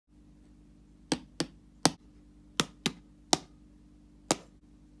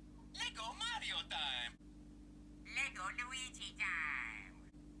Luigi time.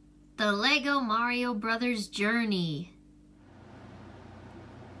 The Lego Mario Brothers Journey.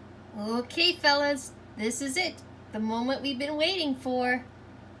 Okay, fellas, this is it. The moment we've been waiting for.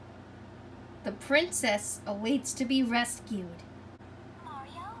 The princess awaits to be rescued.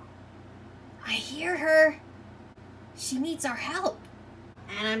 Mario? I hear her. She needs our help.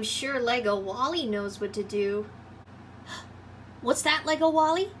 And I'm sure Lego Wally knows what to do. What's that, Lego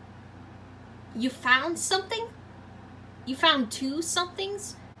Wally? You found something? You found two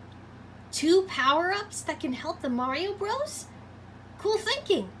somethings? Two power-ups that can help the Mario Bros? Cool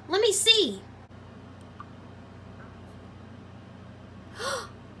thinking. Let me see.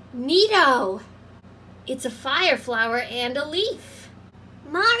 Neato! It's a fire flower and a leaf.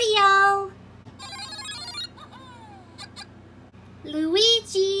 Mario!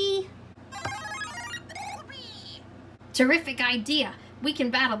 Luigi! Terrific idea. We can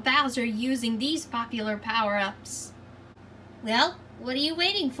battle Bowser using these popular power-ups. Well, what are you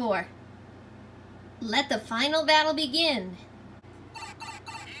waiting for? Let the final battle begin.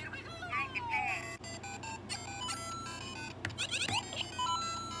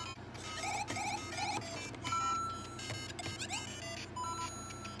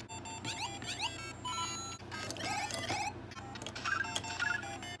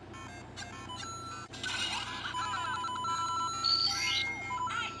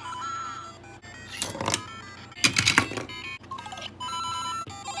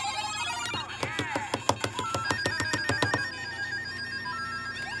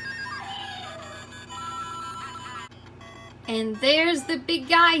 And there's the big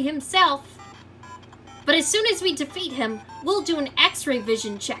guy himself. But as soon as we defeat him, we'll do an X-ray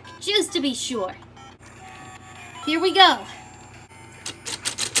vision check, just to be sure. Here we go.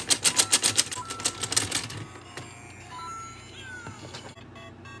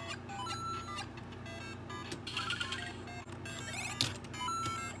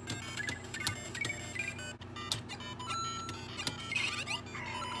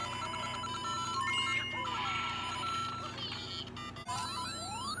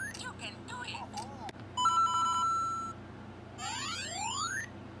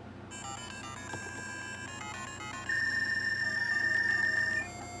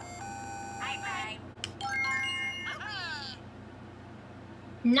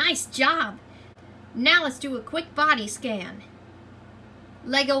 Nice job! Now let's do a quick body scan.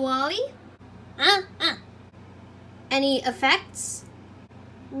 Lego Wally? Any effects?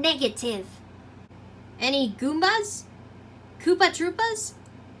 Negative. Any Goombas? Koopa Troopas?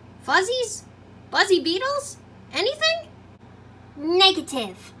 Fuzzies? Buzzy Beetles? Anything?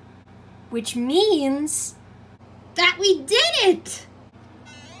 Negative. Which means that we did it!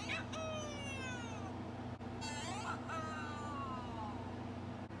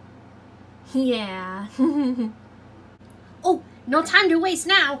 Yeah. Oh, no time to waste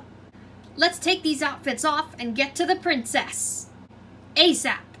now. Let's take these outfits off and get to the princess.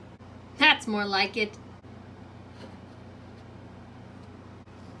 ASAP. That's more like it.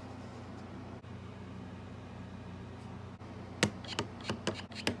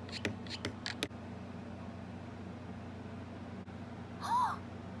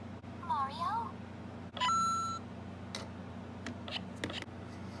 Mario?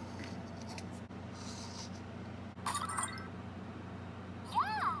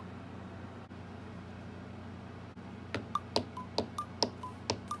 Yeah!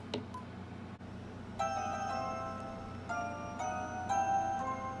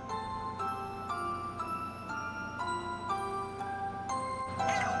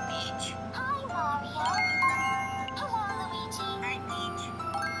 Hello, Peach. Hi, Mario. Hello, Luigi. Hi, Peach.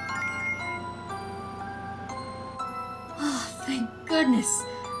 Oh, thank goodness.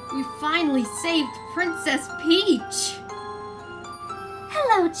 We finally saved Princess Peach.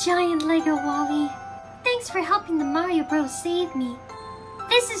 Hello, giant Lego Wally. Thanks for helping the Mario Bros save me.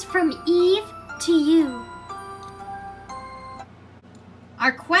 This is from Eve to you.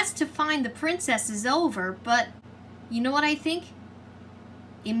 Our quest to find the princess is over, but you know what I think?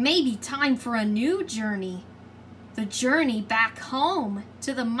 It may be time for a new journey. The journey back home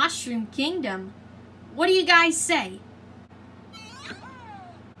to the Mushroom Kingdom. What do you guys say?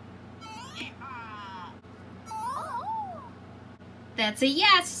 That's a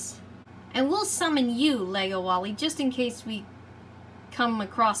yes. And we'll summon you, Lego Wally, just in case we come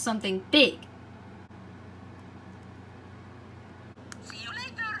across something big.